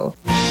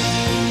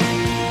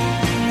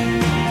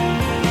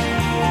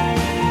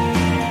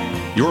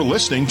You're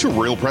listening to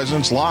Real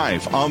Presence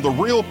Live on the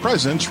Real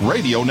Presence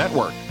Radio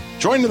Network.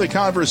 Join in the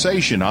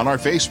conversation on our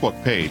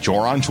Facebook page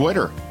or on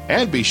Twitter.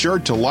 And be sure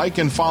to like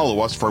and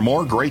follow us for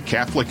more great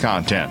Catholic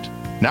content.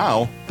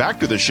 Now, back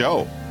to the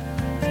show.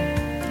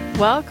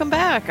 Welcome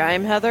back.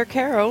 I'm Heather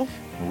Caro.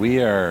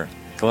 We are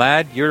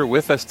glad you're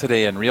with us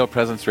today on Real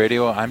Presence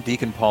Radio. I'm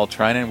Deacon Paul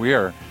Trinan. We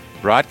are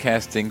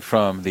broadcasting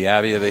from the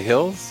Abbey of the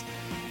Hills.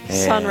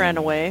 Sun ran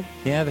away.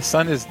 Yeah, the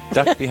sun is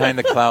ducked behind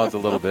the clouds a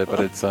little bit, but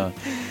it's...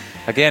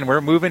 Again, we're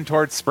moving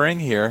towards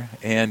spring here,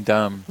 and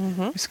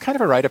it's kind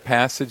of a rite of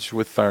passage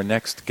with our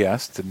next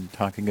guest and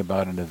talking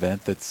about an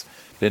event that's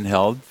been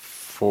held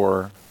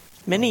for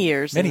many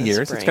years. Many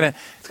years. It's gonna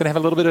have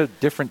a little bit of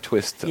different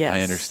twist. Yes.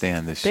 I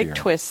understand this year. Big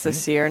twist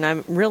this year, and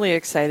I'm really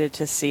excited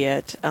to see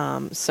it.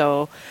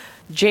 So,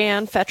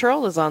 Jan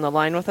Fettrell is on the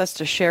line with us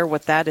to share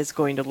what that is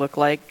going to look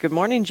like. Good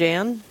morning,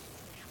 Jan.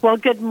 Well,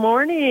 good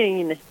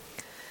morning.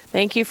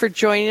 Thank you for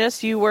joining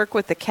us. You work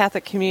with the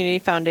Catholic Community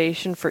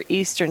Foundation for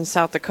Eastern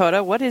South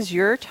Dakota. What is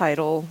your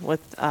title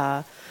with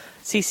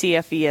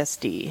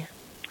CCFESD?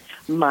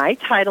 My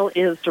title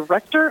is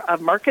Director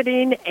of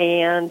Marketing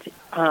and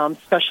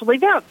Special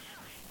Events.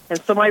 And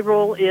so my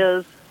role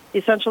is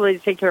essentially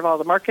to take care of all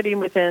the marketing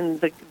within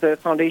the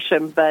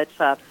foundation, but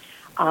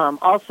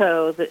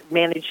also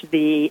manage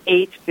the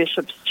 8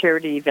 Bishops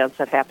charity events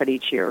that happen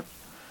each year.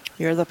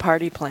 You're the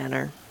party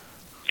planner.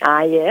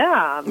 I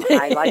am.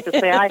 I like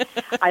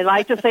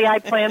to say I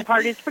plan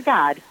parties for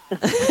God.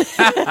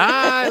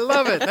 I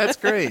love it. That's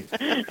great.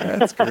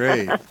 That's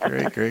great.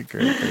 Great.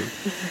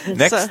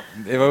 Next,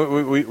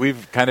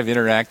 we've kind of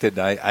interacted.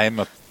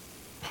 I'm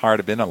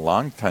been a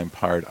long-time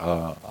part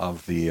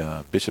of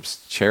the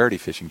Bishop's Charity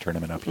Fishing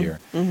Tournament up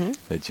here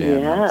that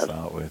Jan helps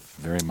out with,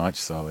 very much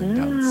so,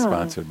 and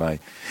sponsored by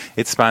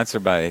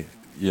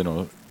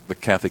the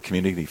Catholic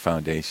Community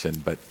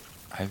Foundation, but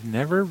I've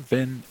never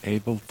been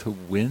able to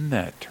win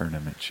that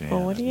tournament, Jan.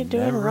 Well, what are you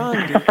doing wrong,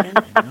 Deacon?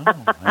 I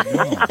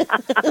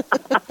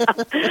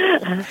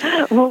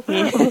know.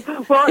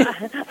 Well,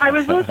 I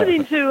was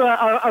listening to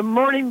a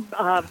morning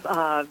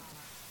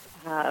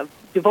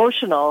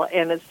devotional,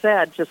 and it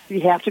said,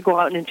 you have to go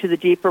out into the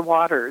deeper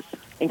waters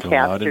and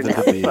cast your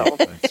net. So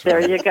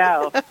there you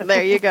go.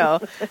 There you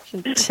go.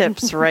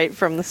 Tips right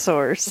from the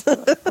source.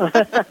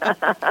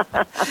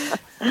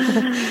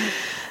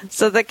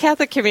 So the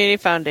Catholic Community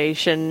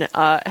Foundation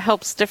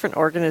helps different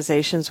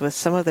organizations with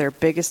some of their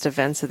biggest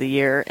events of the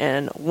year,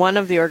 and one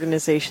of the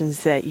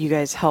organizations that you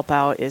guys help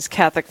out is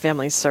Catholic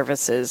Family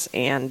Services,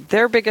 and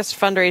their biggest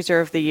fundraiser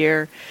of the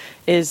year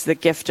is the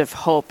Gift of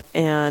Hope,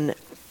 and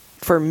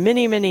for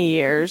many, many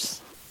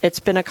years, it's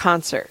been a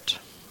concert.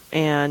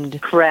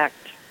 And correct.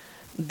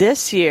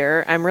 This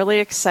year, I'm really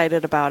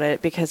excited about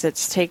it because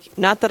it's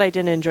not that I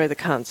didn't enjoy the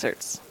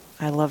concerts.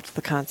 I loved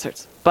the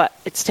concerts, but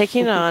it's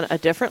taking on a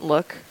different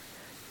look.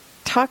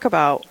 Talk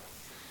about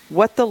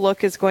what the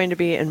look is going to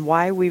be and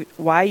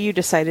why you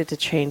decided to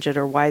change it,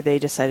 or why they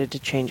decided to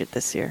change it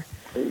this year.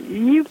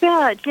 You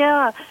bet,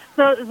 yeah.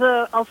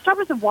 I'll start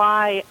with the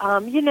why.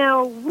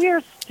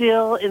 We're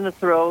still in the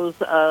throes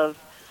of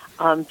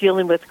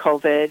dealing with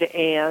COVID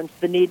and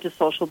the need to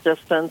social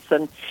distance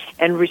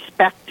and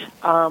respect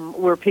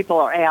where people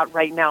are at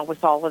right now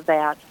with all of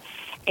that.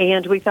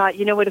 And we thought,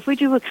 if we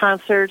do a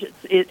concert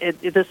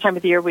this time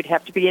of the year, we'd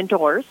have to be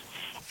indoors.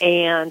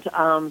 And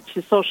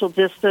to social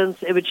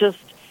distance, it just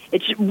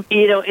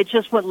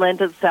wouldn't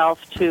lend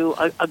itself to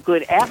a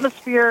good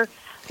atmosphere,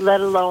 let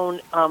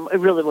alone it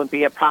really wouldn't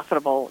be a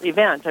profitable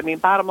event. I mean,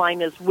 bottom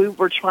line is we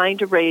were trying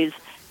to raise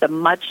the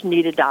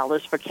much-needed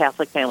dollars for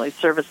Catholic Family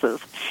Services.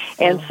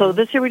 And so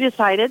this year we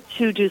decided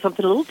to do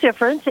something a little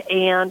different,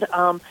 and,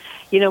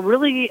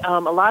 really a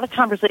lot of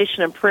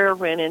conversation and prayer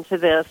went into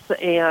this,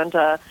 and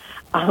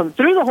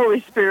through the Holy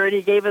Spirit,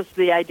 He gave us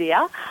the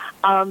idea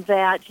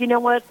that,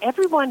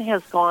 everyone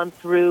has gone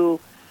through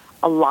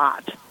a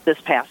lot this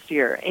past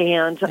year.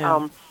 And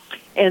so,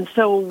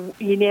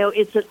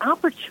 it's an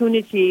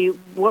opportunity.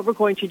 What we're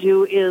going to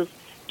do is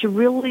to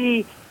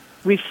really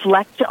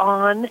reflect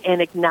on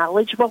and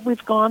acknowledge what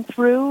we've gone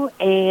through,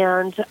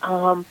 and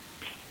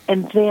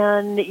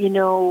then,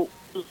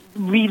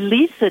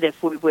 release it,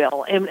 if we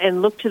will,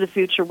 and look to the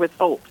future with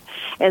hope.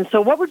 And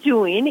so what we're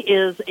doing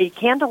is a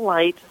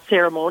candlelight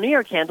ceremony,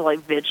 or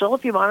candlelight vigil,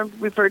 if you want to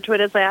refer to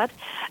it as that,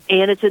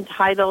 and it's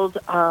entitled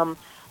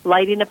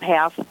Lighting a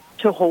Path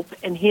to Hope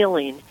and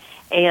Healing.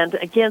 And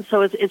again,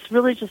 so it's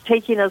really just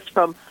taking us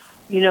from,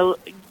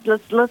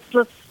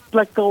 let's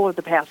let go of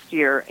the past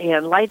year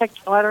and light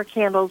our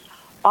candles,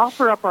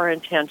 offer up our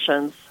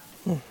intentions,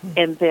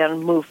 and then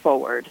move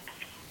forward.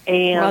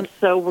 And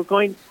so we're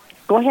going,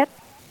 go ahead.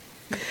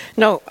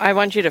 No, I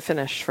want you to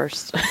finish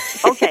first.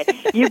 Okay,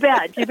 you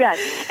bet.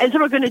 And so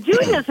we're going to do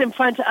this in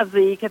front of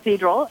the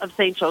Cathedral of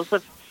St.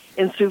 Joseph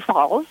in Sioux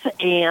Falls,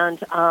 and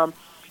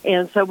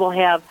so we'll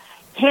have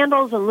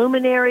candles and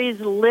luminaries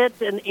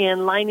lit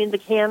and lining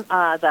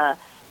the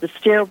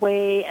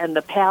stairway and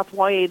the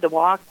pathway, the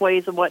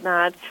walkways and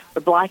whatnot.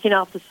 We're blocking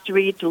off the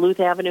street, Duluth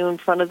Avenue in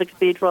front of the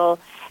cathedral,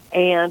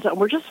 And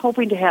we're just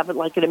hoping to have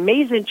like an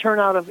amazing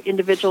turnout of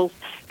individuals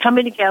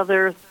coming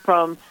together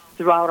from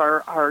throughout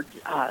our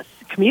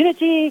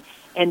community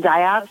and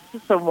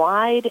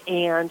diocesan-wide,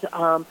 and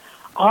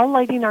all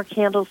lighting our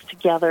candles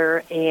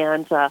together.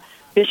 And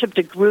Bishop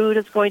DeGrood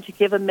is going to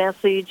give a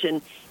message,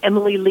 and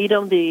Emily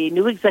Leadham, the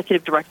new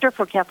executive director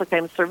for Catholic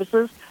Family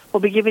Services, will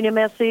be giving a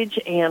message,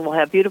 and we'll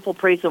have beautiful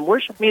praise and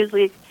worship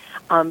music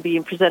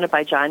being presented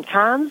by John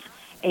Kahns.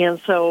 And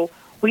so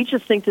we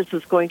just think this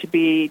is going to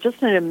be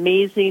just an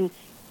amazing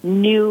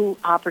new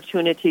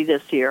opportunity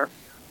this year.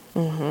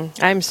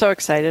 Mm-hmm. I'm so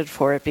excited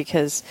for it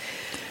because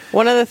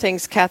one of the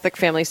things Catholic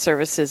Family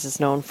Services is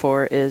known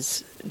for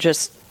is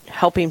just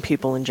helping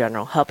people in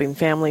general, helping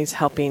families,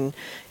 helping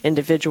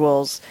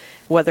individuals,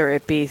 whether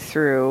it be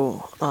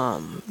through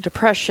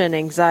depression,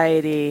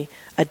 anxiety,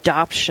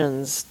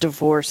 adoptions,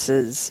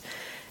 divorces,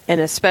 and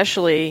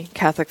especially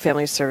Catholic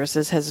Family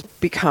Services has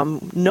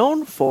become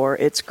known for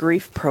its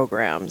grief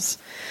programs.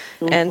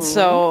 Mm-hmm. And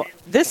so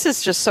this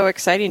is just so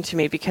exciting to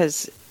me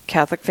because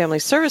Catholic Family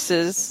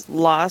Services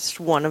lost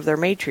one of their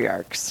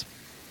matriarchs.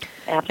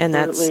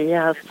 Absolutely,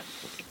 yes.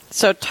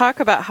 So talk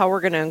about how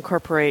we're going to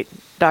incorporate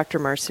Dr.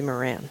 Marcy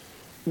Moran.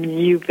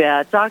 You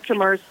bet. Dr.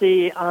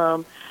 Marcy,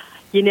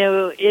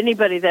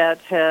 anybody that,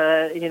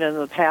 in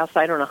the past,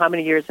 I don't know how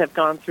many years have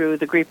gone through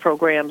the grief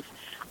programs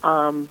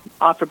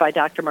offered by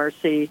Dr.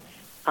 Marcy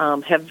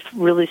have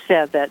really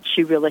said that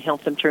she really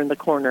helped them turn the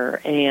corner.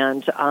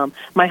 And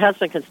my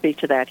husband can speak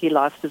to that. He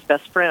lost his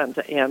best friend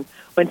and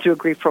went through a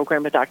grief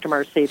program with Dr.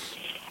 Marcy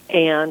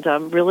and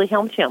really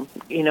helped him,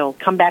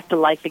 come back to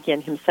life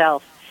again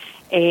himself.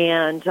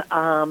 And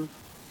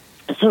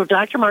so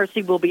Dr.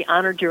 Marcy will be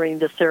honored during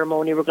the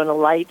ceremony. We're going to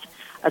light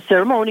a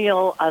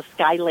ceremonial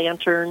sky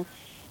lantern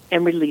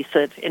and release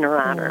it in her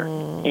honor.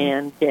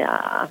 And,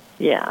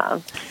 yeah.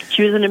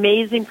 She was an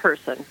amazing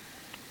person.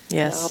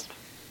 Yes.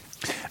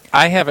 Yep.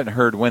 I haven't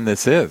heard when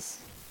this is.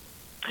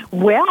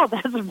 Well,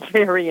 that's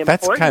very important.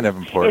 That's kind of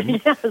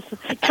important. Yes,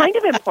 kind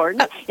of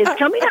important. It's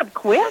coming up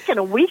quick in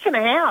a week and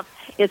a half.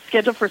 It's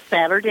scheduled for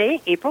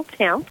Saturday, April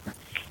 10th.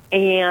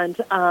 And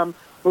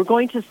we're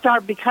going to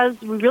start because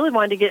we really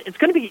wanted to it's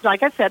going to be,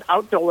 like I said,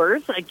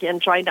 outdoors, again,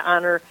 trying to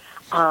honor,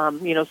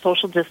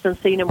 social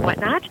distancing and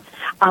whatnot.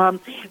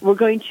 We're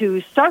going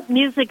to start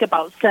music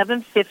about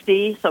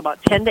 7:50, so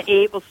about 10 to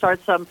 8, we'll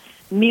start some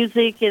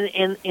music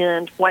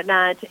and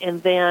whatnot,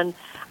 and then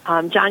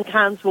John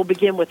Kahns will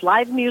begin with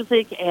live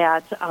music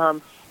at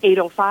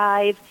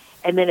 8:05,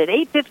 and then at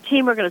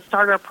 8:15 we're going to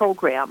start our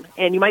program.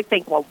 And you might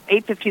think, well,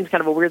 8:15 is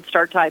kind of a weird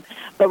start time,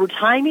 but we're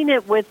timing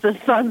it with the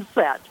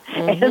sunset.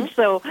 Mm-hmm. And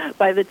so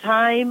by the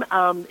time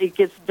it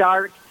gets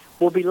dark,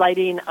 we'll be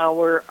lighting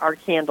our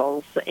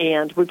candles,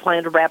 and we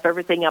plan to wrap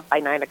everything up by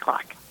 9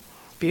 o'clock.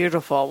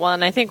 Beautiful. Well,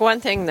 and I think one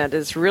thing that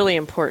is really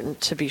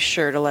important to be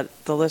sure to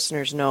let the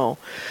listeners know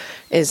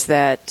is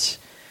that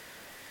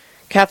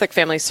Catholic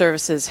Family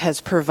Services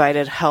has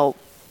provided help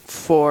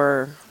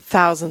for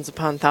thousands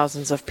upon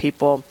thousands of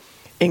people,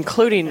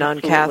 including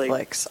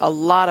non-Catholics, a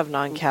lot of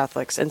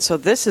non-Catholics. And so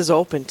this is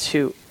open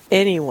to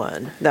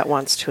anyone that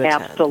wants to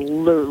attend.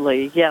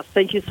 Absolutely. Yes.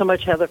 Thank you so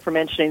much, Heather, for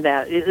mentioning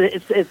that.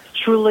 It's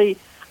truly,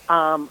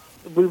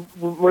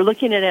 we're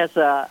looking at it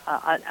as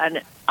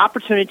an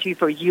opportunity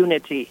for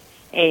unity.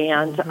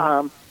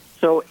 And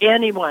so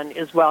anyone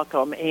is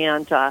welcome.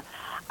 And,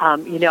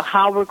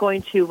 how we're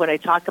going to, when I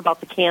talk about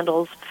the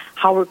candles,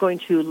 how we're going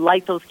to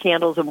light those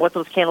candles and what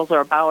those candles are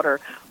about, or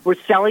we're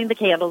selling the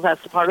candles as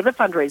part of the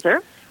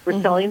fundraiser.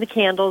 We're selling the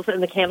candles,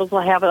 and the candles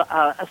will have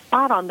a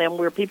spot on them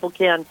where people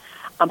can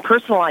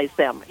personalize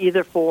them,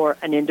 either for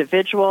an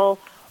individual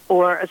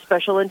or a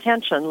special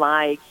intention,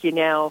 like,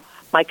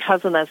 my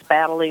cousin that's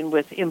battling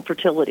with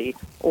infertility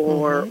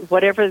or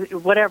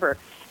whatever.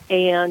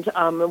 And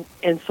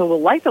so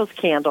we'll light those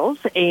candles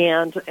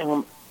and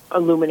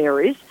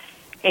luminaries.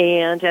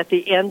 And at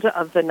the end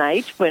of the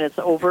night, when it's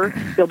over,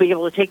 they'll be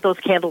able to take those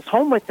candles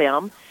home with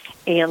them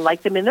and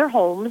light them in their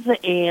homes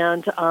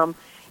and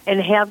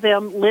have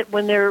them lit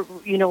when they're,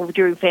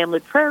 during family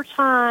prayer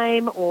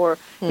time, or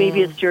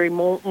maybe it's during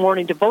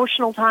morning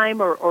devotional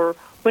time, or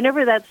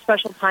whenever that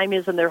special time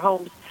is in their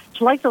homes,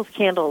 to light those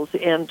candles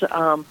and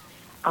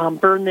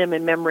burn them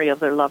in memory of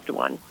their loved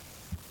one.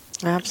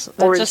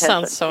 Absolutely. That just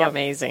sounds so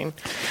amazing.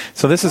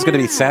 So this is going to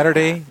be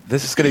Saturday.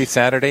 This is going to be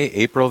Saturday,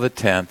 April the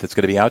 10th. It's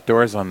going to be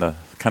outdoors on the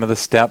kind of the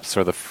steps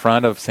or the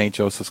front of St.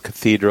 Joseph's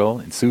Cathedral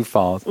in Sioux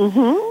Falls.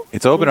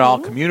 It's open to all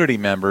community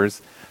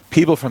members,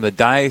 people from the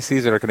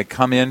diocese that are going to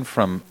come in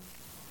from,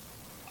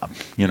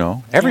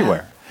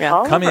 everywhere.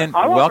 Yeah. Come in,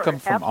 welcome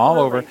from all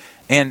over.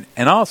 And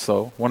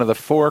also, one of the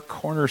four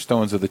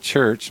cornerstones of the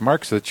church,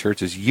 marks of the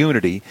church, is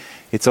unity.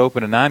 It's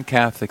open to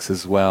non-Catholics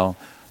as well.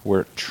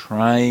 We're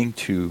trying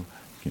to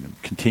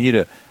continue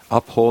to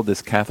uphold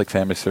this Catholic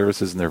Family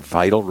Services and their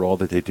vital role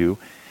that they do.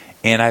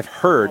 And I've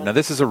heard, now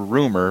this is a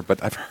rumor,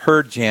 but I've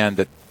heard, Jan,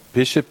 that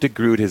Bishop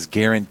DeGrood has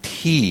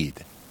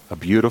guaranteed a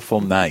beautiful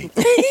night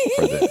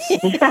for this.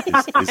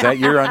 Is that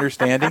your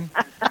understanding?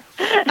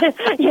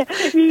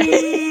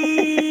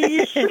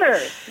 you sure?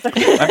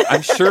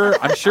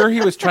 I'm sure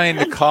he was trying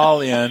to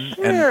call in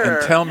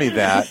and tell me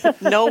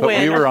that. No but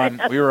win. we were on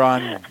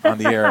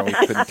the air and we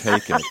couldn't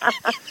take it.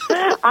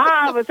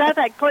 Was that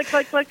click,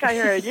 click, click I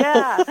heard?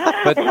 Yeah.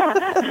 But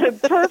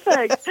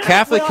perfect.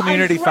 Catholic Well,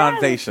 Community I'm glad.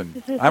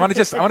 Foundation. I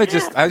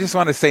just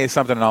want to say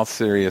something in all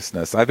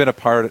seriousness. I've been a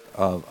part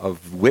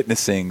of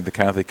witnessing the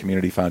Catholic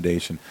Community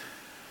Foundation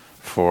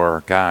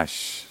for,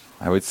 gosh,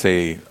 I would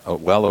say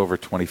well over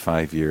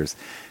 25 years.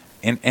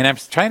 And I'm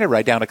trying to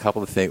write down a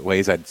couple of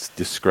ways I'd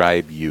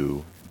describe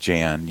you,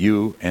 Jan,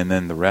 you, and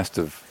then the rest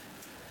of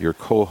your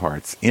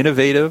cohorts.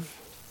 Innovative,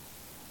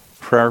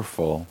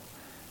 prayerful,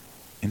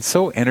 and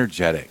so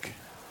energetic.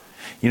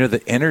 You know,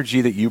 the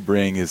energy that you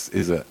bring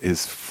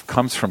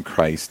comes from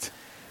Christ,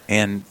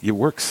 and you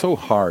work so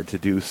hard to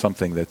do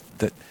something that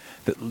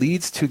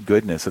leads to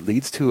goodness. It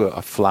leads to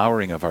a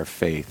flowering of our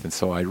faith. And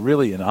so I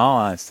really, in all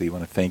honesty,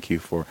 want to thank you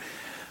for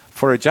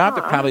a job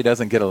that probably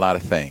doesn't get a lot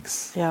of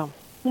thanks. Yeah.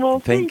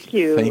 Well, thank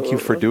you. Thank you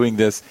for doing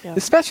this,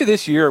 especially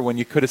this year when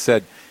you could have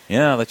said,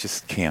 let's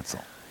just cancel.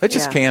 Let's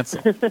just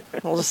cancel.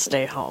 We'll just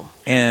stay home.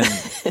 And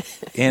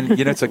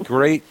it's a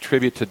great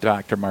tribute to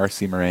Dr.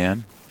 Marcy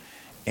Moran,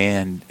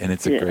 and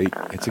it's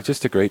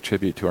just a great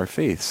tribute to our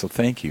faith. So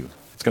thank you.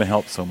 It's going to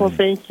help so many. Well,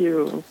 thank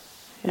you.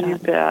 Yeah. You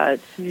bet.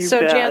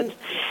 So, Jan,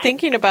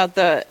 thinking about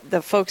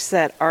the folks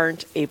that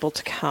aren't able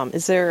to come,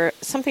 is there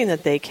something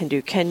that they can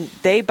do? Can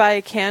they buy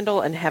a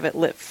candle and have it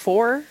lit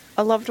for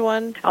a loved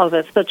one? Oh,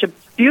 that's such a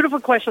beautiful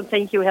question.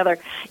 Thank you, Heather.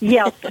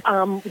 Yes,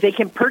 they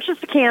can purchase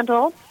a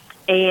candle,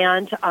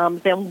 and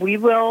then we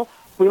will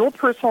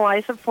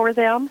personalize it for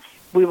them.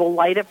 We will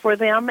light it for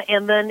them,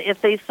 and then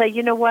if they say,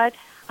 you know what,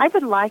 I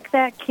would like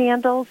that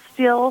candle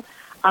still,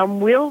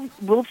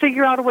 we'll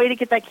figure out a way to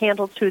get that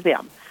candle to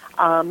them.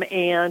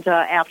 And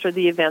after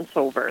the event's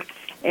over,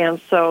 and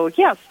so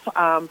yes,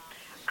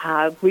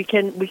 we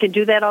can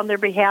do that on their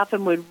behalf,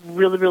 and would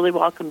really, really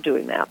welcome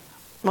doing that.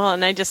 Well,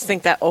 and I just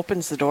think that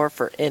opens the door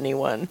for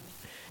anyone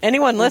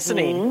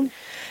listening.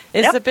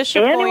 Is the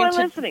bishop anyone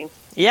listening?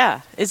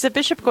 Yeah, is the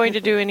bishop going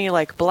to do any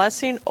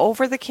blessing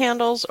over the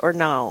candles or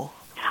no?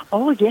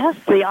 Oh yes,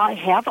 they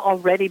have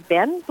already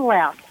been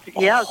blessed.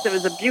 Yes, it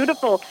was a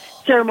beautiful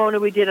ceremony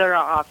we did at our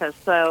office.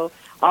 So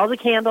all the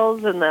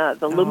candles and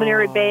the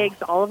luminary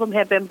bags, all of them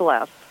have been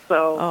blessed.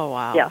 So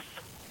wow. Yes.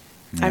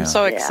 Yeah. I'm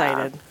so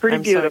excited. Pretty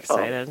I'm beautiful.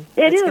 so excited.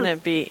 It's going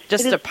to be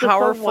just a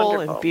powerful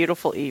and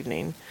beautiful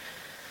evening.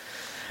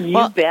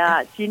 You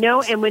bet.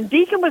 And when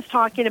Deacon was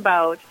talking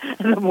about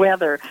the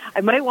weather,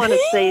 I might want to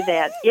say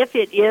that if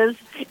it is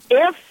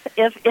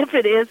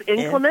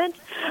inclement,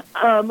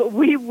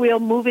 we will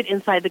move it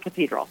inside the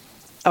cathedral.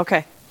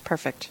 Okay,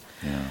 perfect.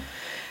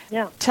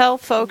 Yeah. Tell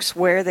folks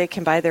where they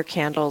can buy their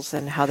candles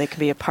and how they can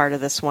be a part of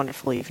this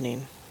wonderful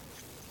evening.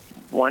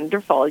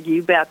 Wonderful.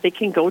 You bet. They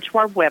can go to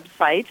our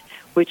website,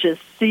 which is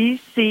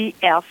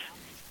ccfesd.org.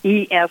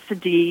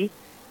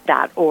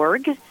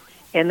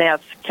 And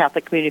that's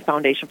Catholic Community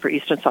Foundation for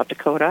Eastern South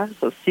Dakota,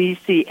 so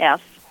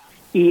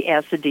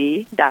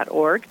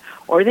ccfesd.org.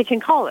 Or they can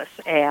call us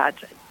at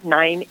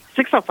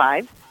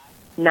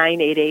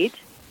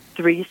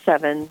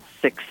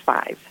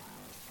 605-988-3765.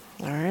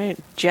 All right.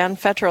 Jan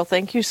Fettrell,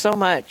 thank you so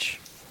much.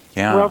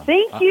 Yeah. Well,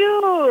 thank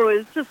you.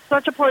 It's just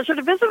such a pleasure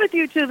to visit with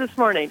you two this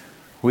morning.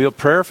 We'll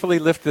prayerfully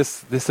lift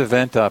this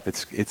event up.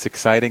 It's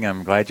exciting.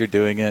 I'm glad you're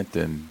doing it,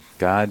 and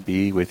God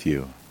be with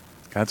you.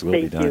 God's will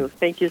be done.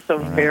 Thank you so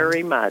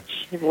very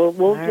much.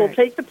 We'll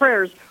take the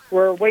prayers.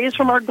 We're a ways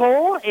from our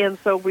goal, and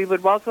so we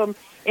would welcome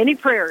any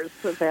prayers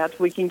so that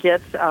we can get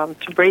to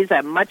raise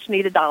that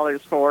much-needed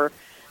dollars for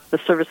the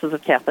services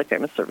of Catholic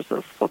Family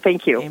Services. So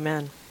thank you.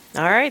 Amen.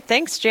 All right.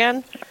 Thanks,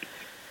 Jan.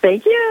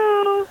 Thank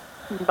you.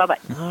 Bye-bye.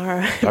 All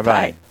right.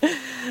 Bye-bye.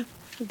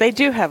 They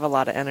do have a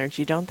lot of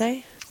energy, don't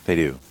they? They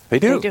do.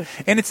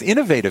 And it's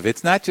innovative.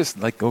 It's not just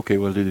we'll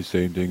do the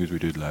same thing as we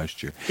did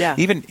last year. Yeah.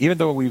 Even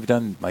though we've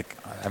done,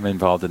 I'm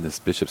involved in this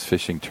Bishop's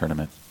Fishing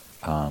Tournament,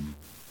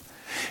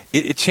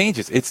 it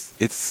changes.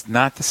 It's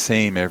not the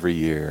same every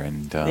year.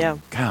 And,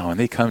 God, when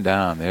they come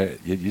down,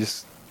 you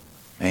just,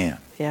 man.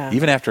 Yeah.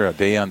 Even after a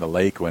day on the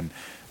lake when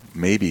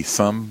maybe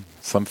some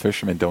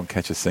fishermen don't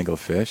catch a single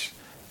fish,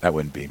 that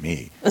wouldn't be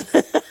me.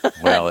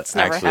 Well, it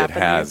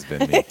has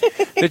been me.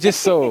 They're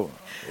just so...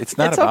 It's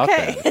not about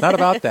that. It's not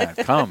about that.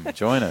 Come,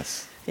 join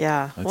us.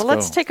 Yeah.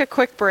 Let's take a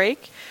quick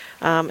break.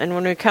 And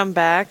when we come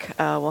back,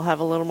 we'll have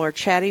a little more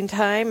chatting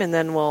time, and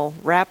then we'll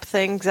wrap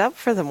things up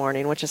for the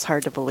morning, which is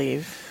hard to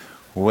believe.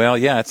 Well,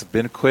 yeah, it's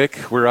been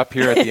quick. We're up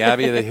here at the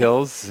Abbey of the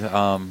Hills.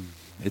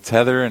 It's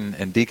Heather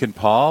and Deacon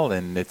Paul,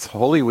 and it's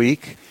Holy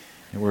Week.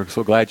 And we're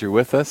so glad you're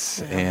with us.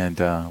 Yeah. And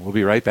we'll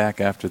be right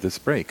back after this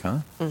break, huh?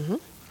 Mm-hmm. All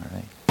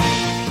right.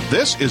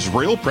 This is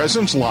Real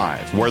Presence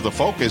Live, where the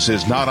focus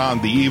is not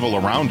on the evil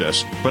around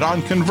us, but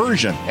on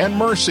conversion and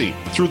mercy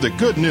through the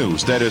good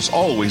news that is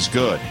always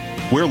good.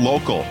 We're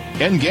local,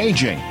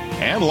 engaging,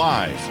 and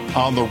live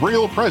on the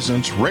Real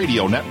Presence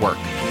Radio Network.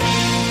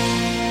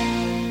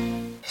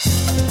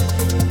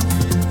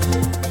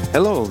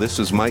 Hello, this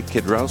is Mike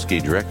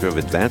Kidrowski, Director of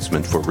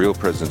Advancement for Real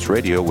Presence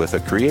Radio with a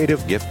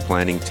creative gift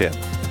planning tip.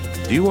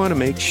 Do you want to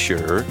make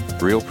sure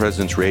Real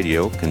Presence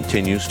Radio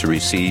continues to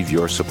receive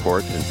your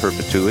support in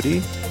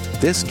perpetuity?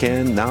 This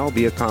can now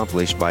be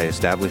accomplished by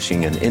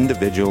establishing an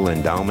individual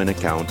endowment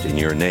account in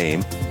your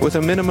name with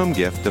a minimum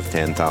gift of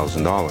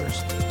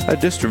 $10,000. A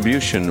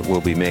distribution will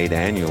be made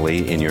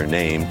annually in your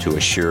name to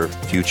assure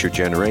future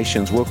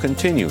generations will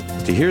continue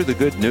to hear the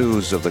good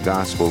news of the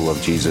gospel of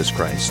Jesus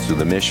Christ through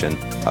the mission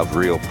of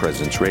Real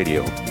Presence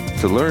Radio.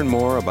 To learn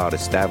more about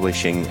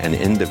establishing an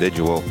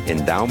individual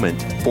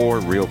endowment for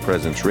Real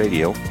Presence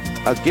Radio,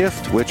 a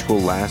gift which will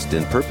last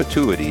in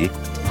perpetuity,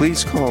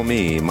 please call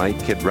me, Mike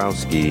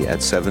Kidrowski, at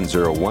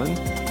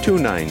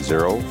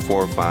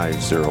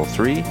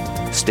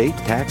 701-290-4503. State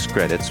tax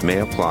credits may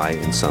apply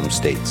in some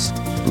states.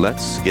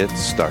 Let's get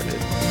started.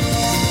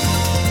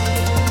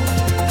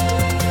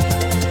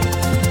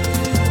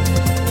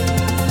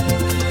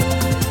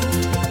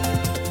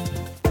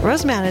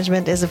 Rose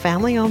Management is a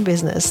family-owned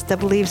business that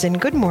believes in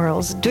good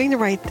morals, doing the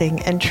right thing,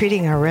 and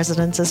treating our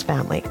residents as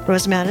family.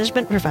 Rose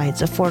Management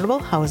provides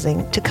affordable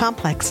housing to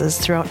complexes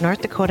throughout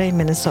North Dakota and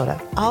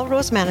Minnesota. All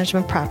Rose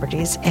Management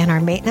properties and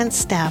our maintenance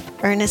staff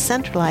are in a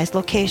centralized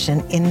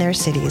location in their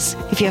cities.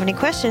 If you have any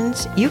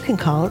questions, you can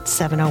call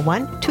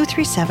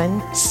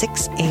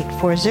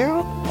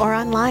 701-237-6840 or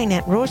online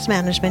at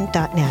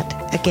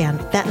rosemanagement.net. Again,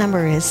 that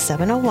number is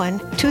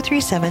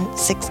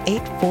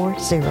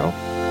 701-237-6840.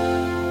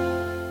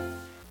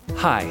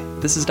 Hi,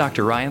 this is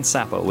Dr. Ryan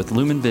Sappo with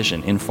Lumen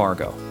Vision in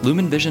Fargo.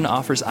 Lumen Vision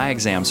offers eye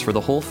exams for the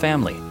whole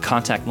family,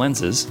 contact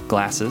lenses,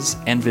 glasses,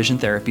 and vision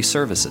therapy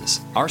services.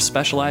 Our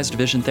specialized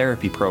vision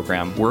therapy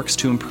program works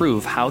to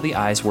improve how the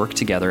eyes work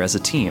together as a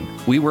team.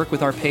 We work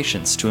with our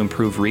patients to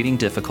improve reading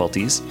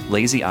difficulties,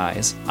 lazy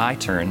eyes, eye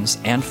turns,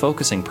 and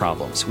focusing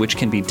problems, which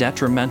can be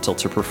detrimental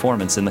to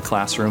performance in the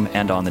classroom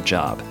and on the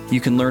job.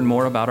 You can learn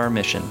more about our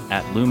mission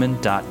at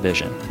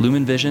lumen.vision.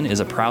 Lumen Vision is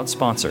a proud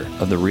sponsor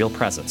of the Real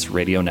Presence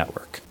Radio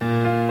Network.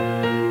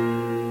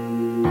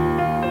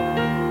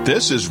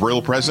 This is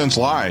Real Presence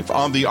Live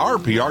on the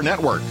RPR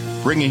Network,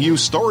 bringing you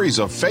stories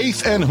of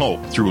faith and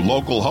hope through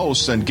local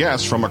hosts and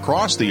guests from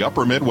across the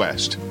upper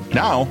Midwest.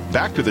 Now,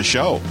 back to the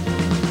show.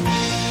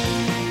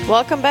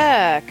 Welcome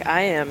back.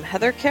 I am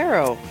Heather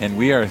Caro. And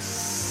we are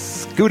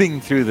scooting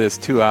through this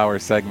 2-hour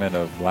segment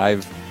of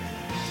live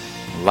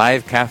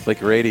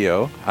Catholic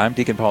radio. I'm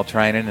Deacon Paul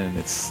Trinan, and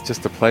it's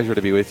just a pleasure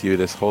to be with you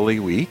this Holy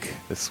Week,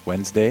 this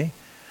Wednesday.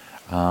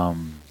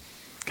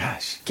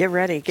 Gosh. Get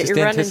ready. Get just your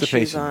running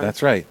anticipation. shoes on.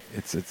 That's right.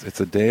 It's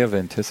a day of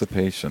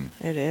anticipation.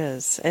 It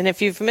is. And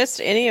if you've missed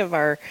any of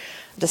our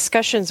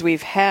discussions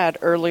we've had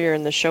earlier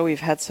in the show, we've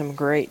had some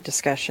great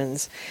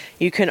discussions.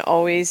 You can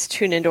always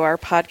tune into our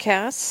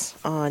podcasts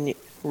on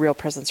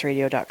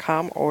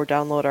realpresenceradio.com or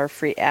download our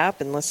free app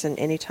and listen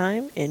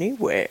anytime,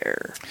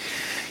 anywhere.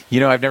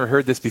 You know, I've never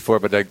heard this before,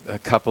 but a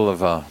couple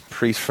of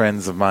priest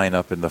friends of mine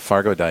up in the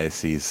Fargo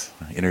Diocese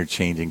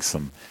interchanging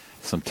some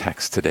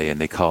text today, and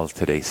they call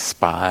today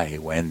Spy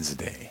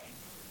Wednesday.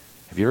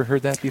 Have you ever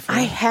heard that before?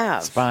 I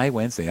have. Spy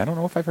Wednesday. I don't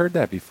know if I've heard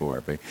that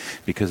before, but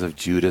because of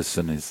Judas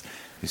and he's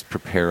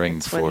preparing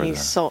it's for when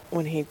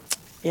he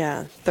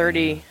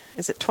 30,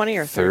 is it 20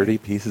 or 30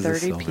 pieces of 30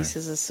 silver. 30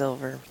 pieces of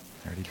silver.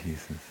 30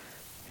 pieces.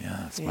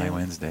 Yeah, Spy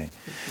Wednesday.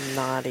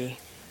 Naughty.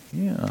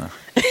 Yeah.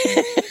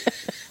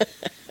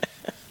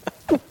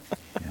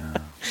 Yeah.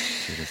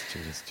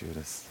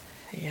 Judas.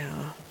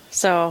 Yeah.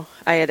 So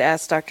I had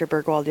asked Dr.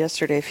 Bergwald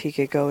yesterday if he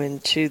could go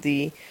into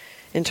the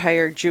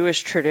entire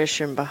Jewish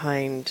tradition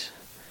behind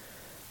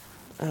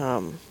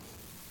Deacon.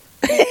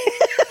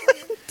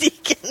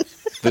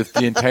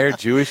 The entire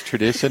Jewish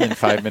tradition in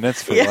 5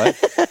 minutes for what?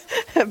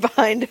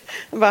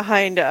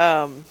 behind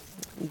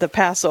the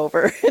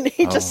Passover, and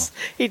he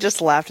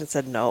just laughed and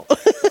said no.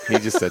 He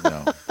just said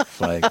no.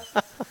 Flag.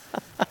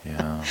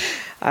 Yeah.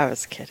 I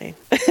was kidding.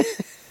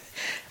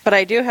 But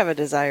I do have a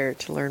desire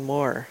to learn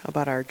more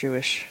about our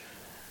Jewish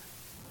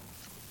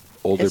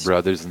older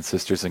brothers and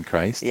sisters in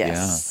Christ.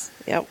 Yes.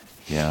 Yeah.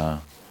 Yep. Yeah.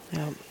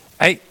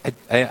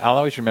 I'll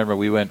always remember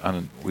we went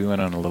on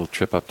a little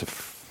trip up to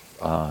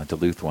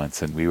Duluth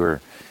once, and we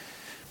were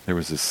in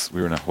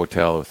a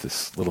hotel with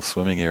this little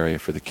swimming area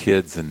for the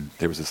kids, and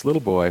there was this little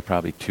boy,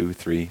 probably 2,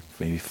 3,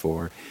 maybe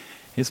 4.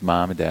 His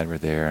mom and dad were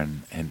there,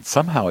 and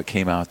somehow it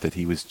came out that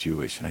he was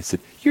Jewish. And I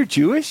said, "You're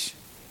Jewish?"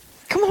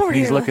 Come over and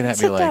here. He's looking at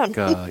me like,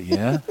 down.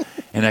 yeah.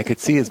 And I could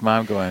see his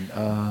mom going,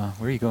 where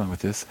are you going with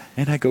this?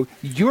 And I go,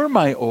 "You're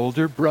my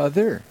older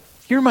brother.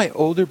 You're my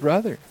older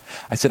brother."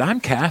 I said,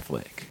 "I'm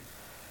Catholic.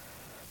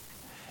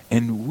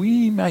 And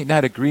we might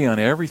not agree on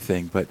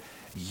everything, but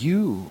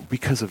you,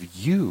 because of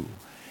you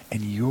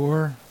and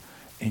your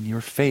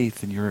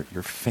faith and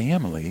your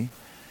family,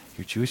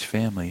 your Jewish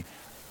family,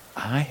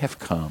 I have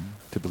come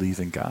to believe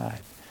in God."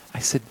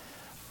 I said,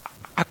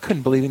 "I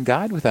couldn't believe in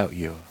God without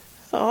you."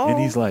 Oh. And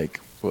he's like,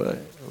 "What?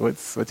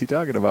 What's he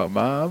talking about,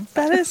 Mom?"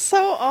 That is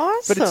so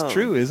awesome. But it's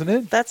true, isn't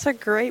it? That's a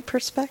great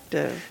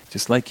perspective.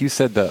 Just like you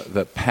said,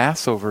 the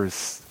Passover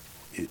is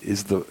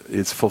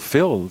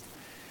fulfilled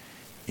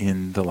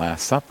in the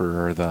Last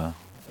Supper or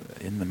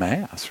in the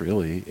Mass,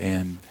 really,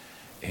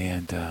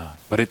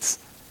 but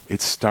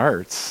it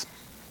starts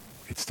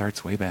it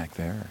starts way back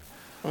there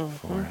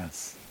for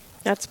us.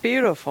 That's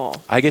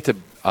beautiful. I get to,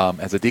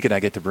 as a deacon, I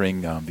get to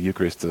bring the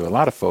Eucharist to a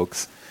lot of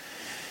folks.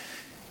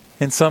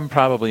 And some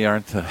probably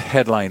aren't the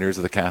headliners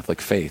of the Catholic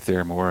faith.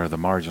 They're more of the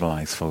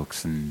marginalized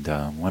folks. And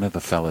one of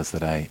the fellas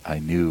that I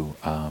knew,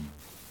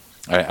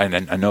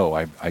 I know,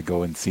 I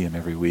go and see him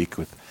every week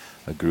with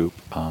a group.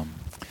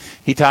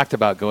 He talked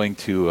about going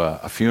to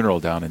a funeral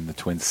down in the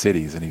Twin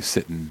Cities, and he's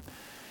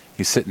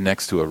sitting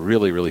next to a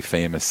really, really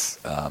famous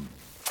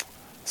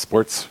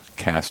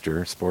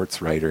sportscaster,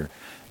 sports writer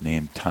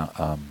named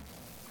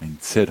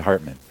Sid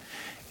Hartman.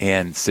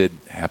 And Sid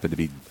happened to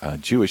be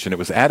Jewish, and it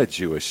was at a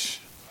Jewish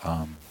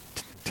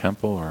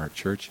temple or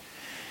church,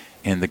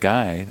 and the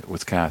guy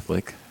was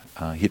Catholic.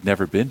 He'd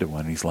never been to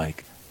one. He's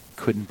like,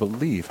 couldn't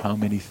believe how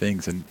many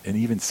things, and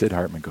even Sid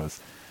Hartman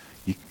goes,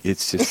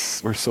 it's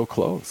just, we're so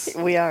close.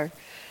 We are.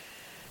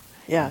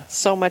 Yeah,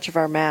 so much of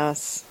our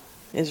Mass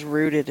is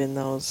rooted in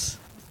those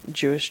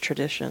Jewish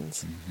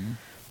traditions.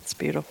 It's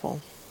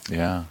beautiful.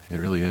 Yeah, it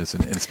really is,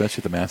 and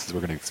especially the Masses we're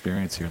going to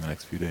experience here in the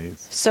next few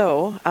days.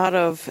 So, out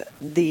of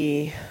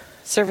the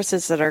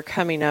services that are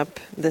coming up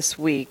this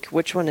week,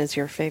 which one is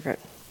your favorite?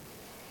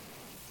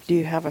 Do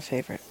you have a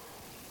favorite?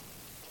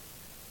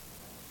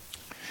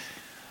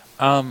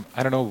 I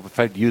don't know if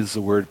I'd use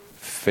the word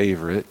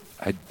favorite.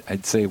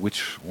 I'd say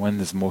which one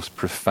is most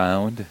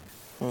profound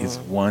is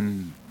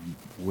one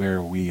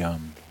where we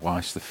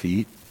wash the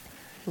feet.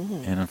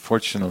 And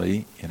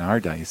unfortunately, in our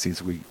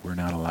diocese, we're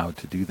not allowed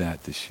to do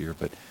that this year.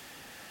 But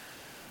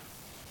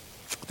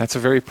that's a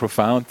very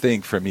profound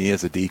thing for me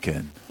as a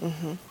deacon,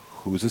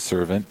 who's a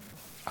servant,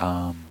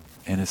 and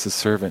as a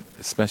servant,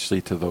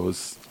 especially to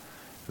those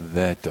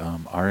that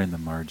are in the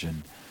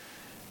margin,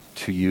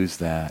 to use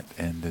that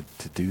and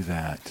to do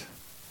that.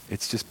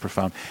 It's just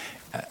profound.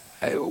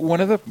 One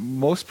of the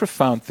most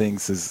profound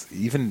things is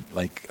even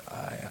like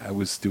I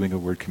was doing a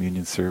word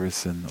communion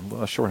service and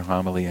a short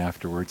homily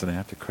afterwards, and I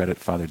have to credit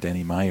Father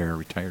Denny Meyer, a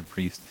retired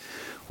priest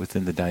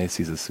within the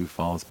Diocese of Sioux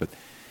Falls, but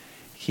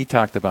he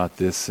talked about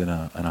this in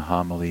a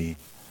homily,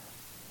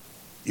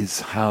 is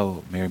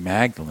how Mary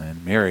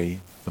Magdalene, Mary,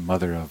 the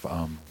mother of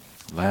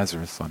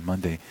Lazarus on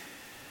Monday,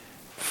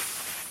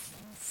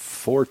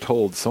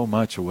 foretold so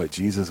much of what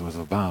Jesus was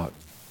about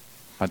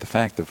by the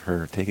fact of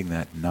her taking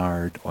that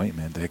nard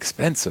ointment, the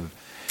expensive,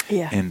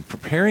 and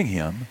preparing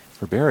him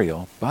for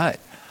burial, but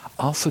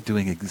also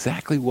doing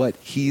exactly what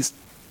he's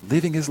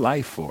living his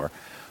life for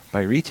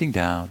by reaching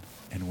down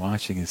and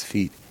washing his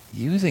feet,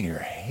 using her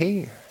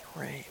hair.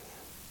 Right.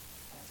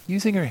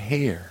 Using her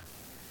hair.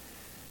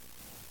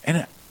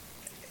 And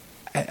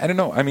I don't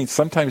know, I mean,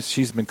 sometimes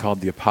she's been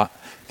called the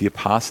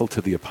apostle to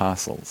the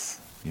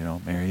apostles,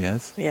 Mary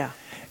is. Yeah.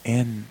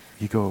 And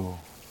you go,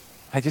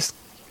 I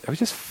was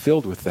just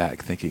filled with that,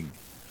 thinking,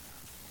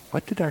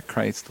 what did our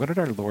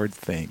Lord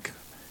think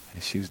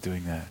as she was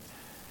doing that?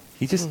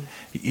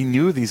 He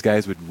knew these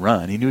guys would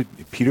run. He knew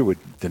Peter would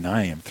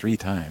deny him 3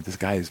 times. This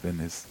guy has been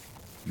his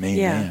main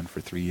man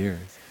for 3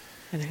 years.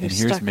 And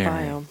here's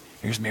Mary.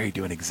 Here's Mary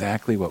doing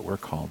exactly what we're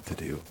called to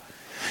do.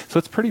 So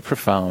it's pretty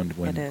profound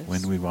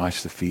when we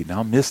wash the feet. And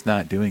I'll miss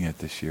not doing it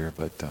this year,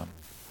 but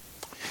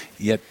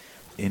yet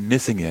in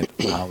missing it,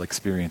 I'll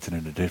experience it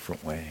in a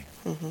different way.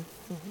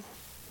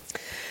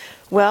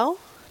 Well,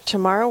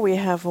 tomorrow we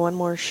have one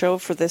more show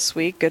for this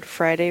week. Good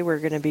Friday, we're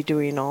going to be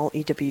doing all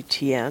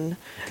EWTN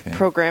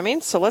programming.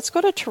 So let's go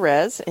to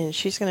Therese, and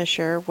she's going to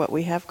share what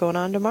we have going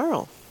on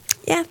tomorrow.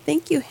 Yeah,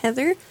 thank you,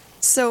 Heather.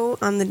 So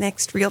on the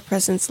next Real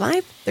Presence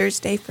Live,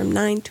 Thursday from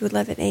 9 to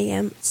 11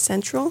 a.m.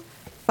 Central,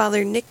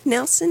 Father Nick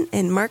Nelson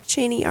and Mark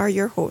Cheney are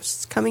your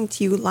hosts, coming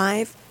to you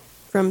live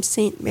from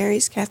St.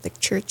 Mary's Catholic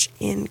Church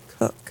in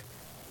Cook.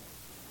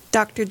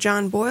 Dr.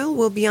 John Boyle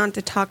will be on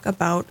to talk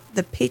about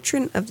the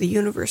patron of the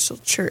Universal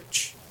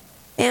Church.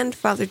 And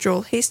Father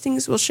Joel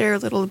Hastings will share a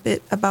little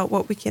bit about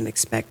what we can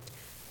expect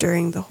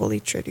during the Holy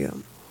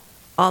Triduum.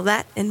 All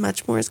that and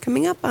much more is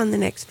coming up on the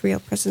next Real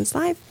Presence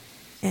Live,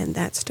 and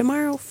that's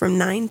tomorrow from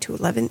 9 to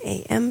 11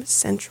 a.m.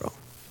 Central.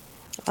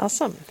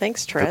 Awesome.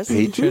 Thanks, Therese.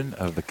 The patron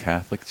of the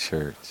Catholic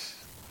Church.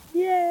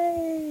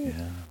 Yay!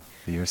 Yeah,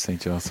 the year of St.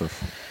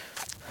 Joseph.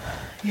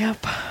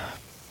 Yep.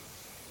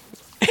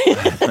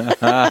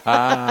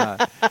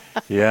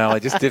 Yeah, I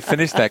just did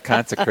finish that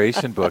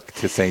consecration book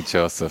to St.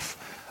 Joseph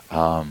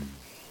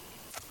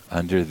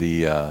under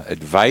the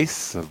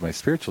advice of my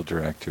spiritual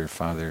director,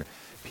 Father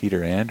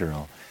Peter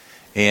Anderl.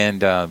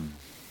 And I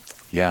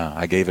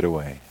gave it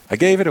away.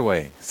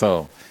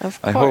 So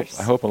I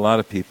hope a lot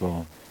of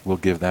people will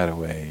give that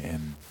away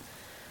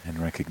and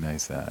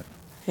recognize that.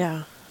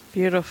 Yeah,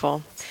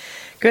 beautiful.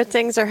 Good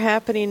things are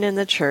happening in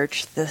the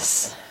church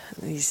these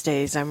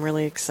days. I'm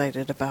really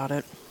excited about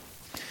it.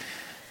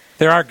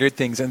 There are good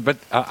things, but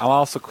I'll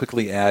also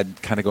quickly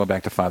add, kind of going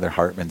back to Father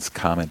Hartman's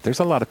comment, there's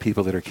a lot of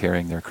people that are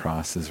carrying their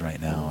crosses right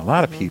now. A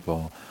lot of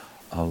people,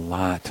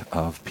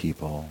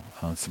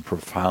 some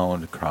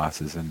profound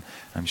crosses, and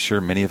I'm sure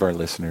many of our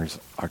listeners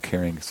are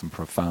carrying some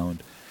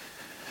profound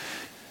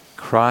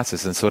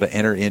crosses. And so to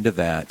enter into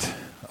that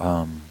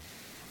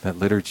that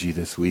liturgy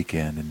this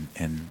weekend,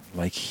 and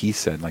like he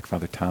said, like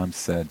Father Tom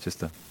said, just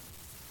to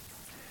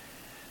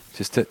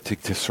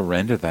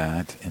surrender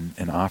that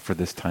and offer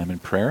this time in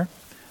prayer,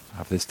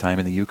 offer this time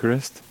in the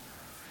Eucharist.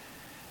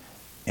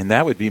 And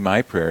that would be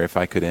my prayer if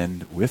I could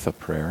end with a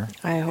prayer.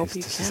 I hope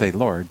you to can. say,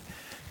 Lord,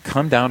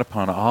 come down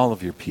upon all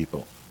of your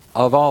people,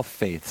 of all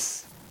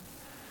faiths,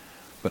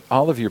 but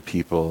all of your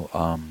people,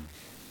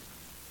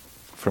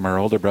 from our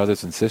older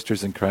brothers and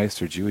sisters in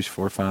Christ, our Jewish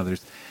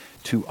forefathers,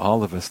 to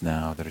all of us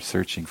now that are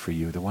searching for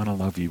you, that want to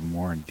love you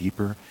more and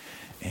deeper.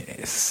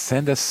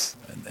 Send us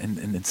and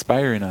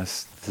inspire in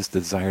us this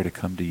desire to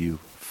come to you,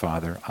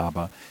 Father,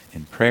 Abba,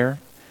 in prayer,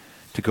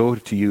 to go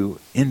to you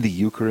in the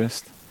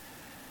Eucharist,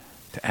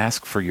 to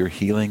ask for your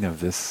healing of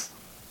this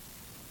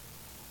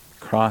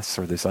cross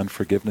or this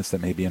unforgiveness that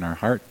may be in our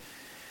heart.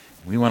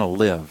 We want to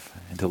live,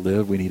 and to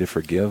live we need to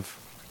forgive,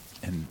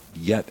 and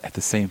yet at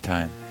the same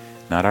time,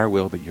 not our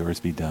will but yours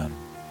be done.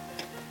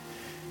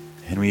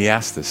 And we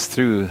ask this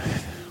through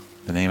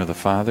the name of the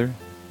Father,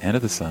 and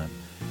of the Son,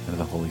 and of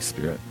the Holy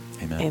Spirit.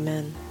 Amen.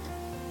 Amen.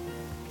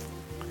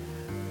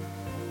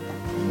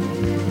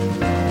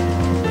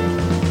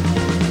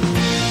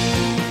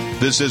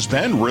 This has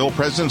been Real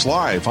Presence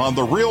Live on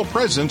the Real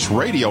Presence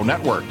Radio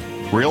Network.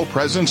 Real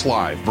Presence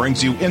Live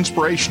brings you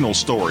inspirational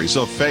stories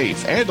of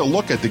faith and a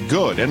look at the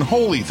good and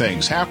holy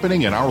things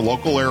happening in our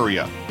local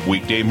area.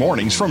 Weekday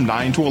mornings from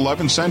 9 to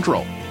 11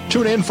 Central.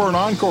 Tune in for an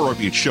encore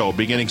of each show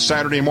beginning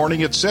Saturday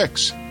morning at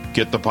 6.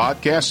 Get the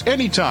podcast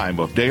any time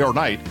of day or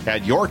night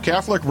at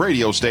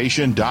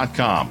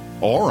yourcatholicradiostation.com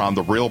or on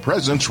the Real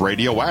Presence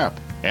Radio app.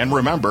 And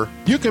remember,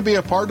 you can be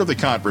a part of the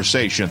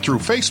conversation through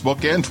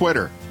Facebook and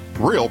Twitter.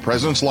 Real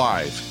Presence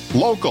Live.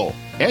 Local,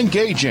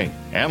 engaging,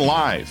 and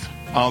live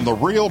on the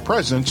Real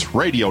Presence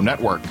Radio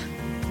Network.